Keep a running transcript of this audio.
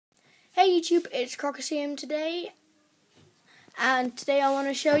Hey YouTube, it's Crocosium today, and today I want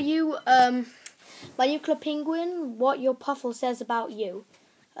to show you my new Club Penguin, What Your Puffle Says About You.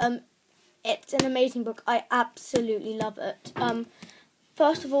 It's an amazing book. I absolutely love it.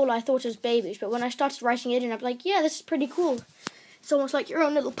 First of all, I thought it was babyish, but when I started writing it in, I was like, yeah, this is pretty cool. It's almost like your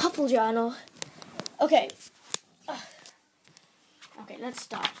own little Puffle journal. Okay. Okay, let's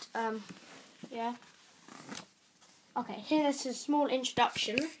start. Yeah. Okay, here is a small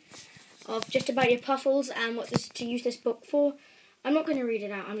introduction of just about your puffles and what to use this book for. I'm not going to read it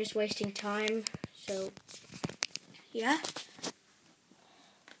out, I'm just wasting time, so yeah.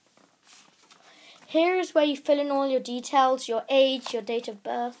 Here is where you fill in all your details, your age, your date of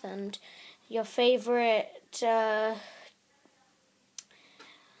birth, and your favourite,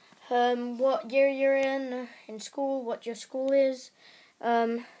 what year you're in school, what your school is,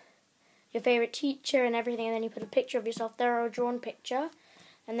 your favourite teacher and everything, and then you put a picture of yourself there or a drawn picture.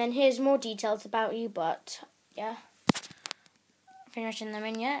 And then here's more details about you, but yeah, finishing them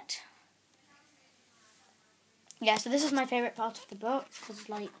in yet. Yeah, so this is my favourite part of the book, because it's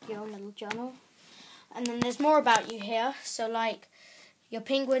like your own little journal. And then there's more about you here, so like your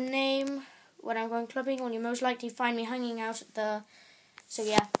penguin name, when I'm going clubbing, when you most likely find me hanging out at the... So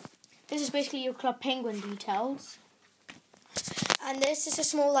yeah, this is basically your Club Penguin details. And this is a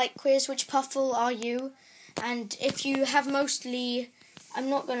small like quiz, which puffle are you? And if you have mostly... I'm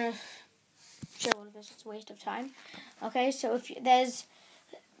not going to show all of this, it's a waste of time. Okay, so if there's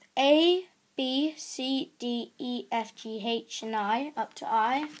A, B, C, D, E, F, G, H, and I, up to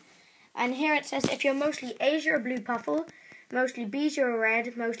I. And here it says if you're mostly A's, you're a blue puffle, mostly B's, you're a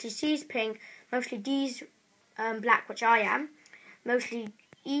red, mostly C's, pink, mostly D's, black, which I am, mostly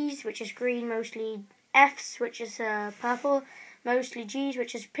E's, which is green, mostly F's, which is purple, mostly G's,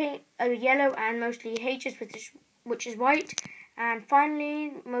 which is pink, yellow, and mostly H's, which is white. And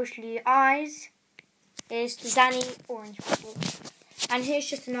finally, mostly I's is the Zanny orange puffle. And here's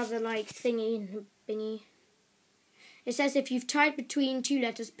just another like thingy. It says if you've tied between two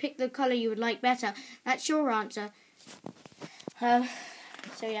letters, pick the colour you would like better. That's your answer. So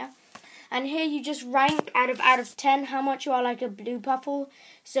yeah. And here you just rank out of 10 how much you are like a blue puffle.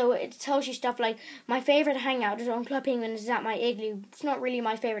 So it tells you stuff like, my favourite hangout is on Club Penguin is at my igloo. It's not really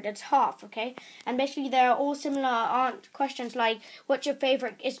my favourite, it's half, okay? And basically there are all similar questions like, what's your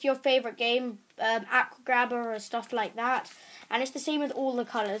favourite, is your favourite game Aqua Grabber or stuff like that. And it's the same with all the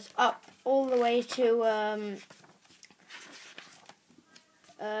colours, up all the way to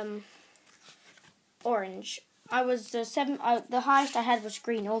orange. I was the highest I had was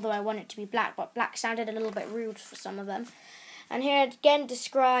green, although I want it to be black, but black sounded a little bit rude for some of them. And here it again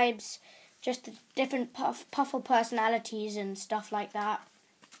describes just the different puffle personalities and stuff like that.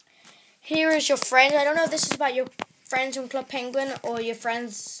 Here is your friend. I don't know if this is about your friends from Club Penguin or your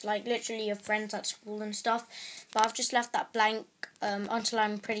friends, like literally your friends at school and stuff, but I've just left that blank until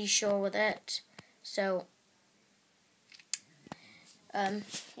I'm pretty sure with it. So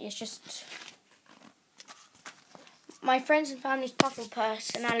it's just my friends and family's puffle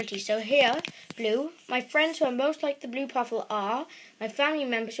personality. So here, blue, my friends who are most like the blue puffle are, my family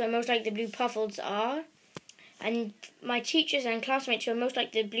members who are most like the blue puffles are, and my teachers and classmates who are most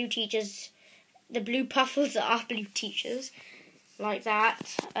like the blue teachers, the blue puffles are blue teachers, like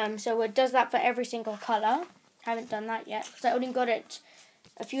that. So it does that for every single colour. Haven't done that yet, because I only got it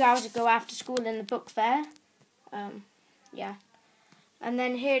a few hours ago after school in the book fair. Yeah. And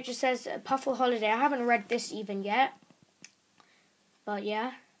then here it just says Puffle Holiday. I haven't read this even yet. But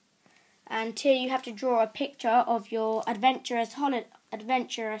yeah. And here you have to draw a picture of your adventurous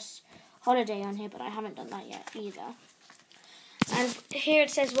holiday on here, but I haven't done that yet either. And here it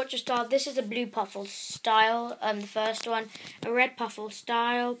says what's your style. This is a blue puffle style, the first one. A red puffle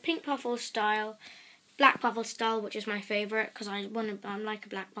style, pink puffle style, black puffle style, which is my favourite because I'm like a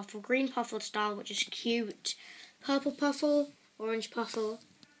black puffle. Green puffle style, which is cute. Purple puffle, orange puffle,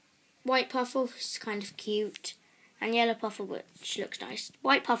 white puffle is kind of cute, and yellow puffle, which looks nice.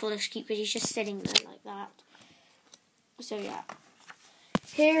 White puffle looks cute because he's just sitting there like that. So yeah.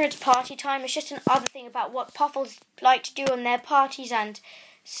 Here it's party time. It's just another thing about what puffles like to do on their parties and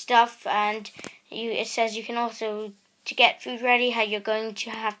stuff. And it says you can also, to get food ready, how you're going to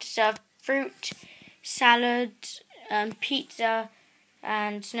have to serve fruit, salad, pizza,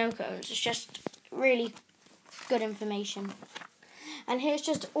 and snow cones. It's just really good information. And here's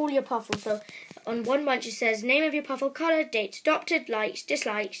just all your puffles. So on one bunch it says name of your puffle, colour, dates, adopted, likes,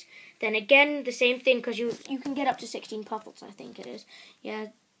 dislikes. Then again the same thing, because you can get up to 16 puffles, I think it is. Yeah,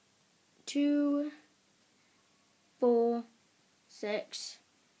 2, 4, 6,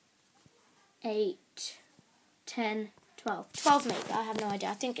 8, 10, 12. 12 maybe, I have no idea.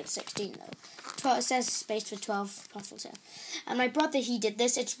 I think it's 16 though. 12, it says space for 12 puffles here. And my brother, he did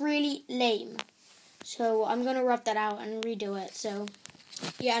this. It's really lame. So I'm going to rub that out and redo it. So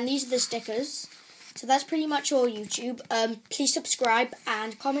yeah, and these are the stickers. So that's pretty much all, YouTube. Please subscribe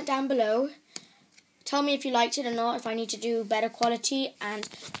and comment down below. Tell me if you liked it or not, if I need to do better quality. And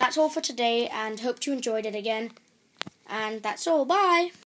that's all for today, and hope you enjoyed it again. And that's all. Bye!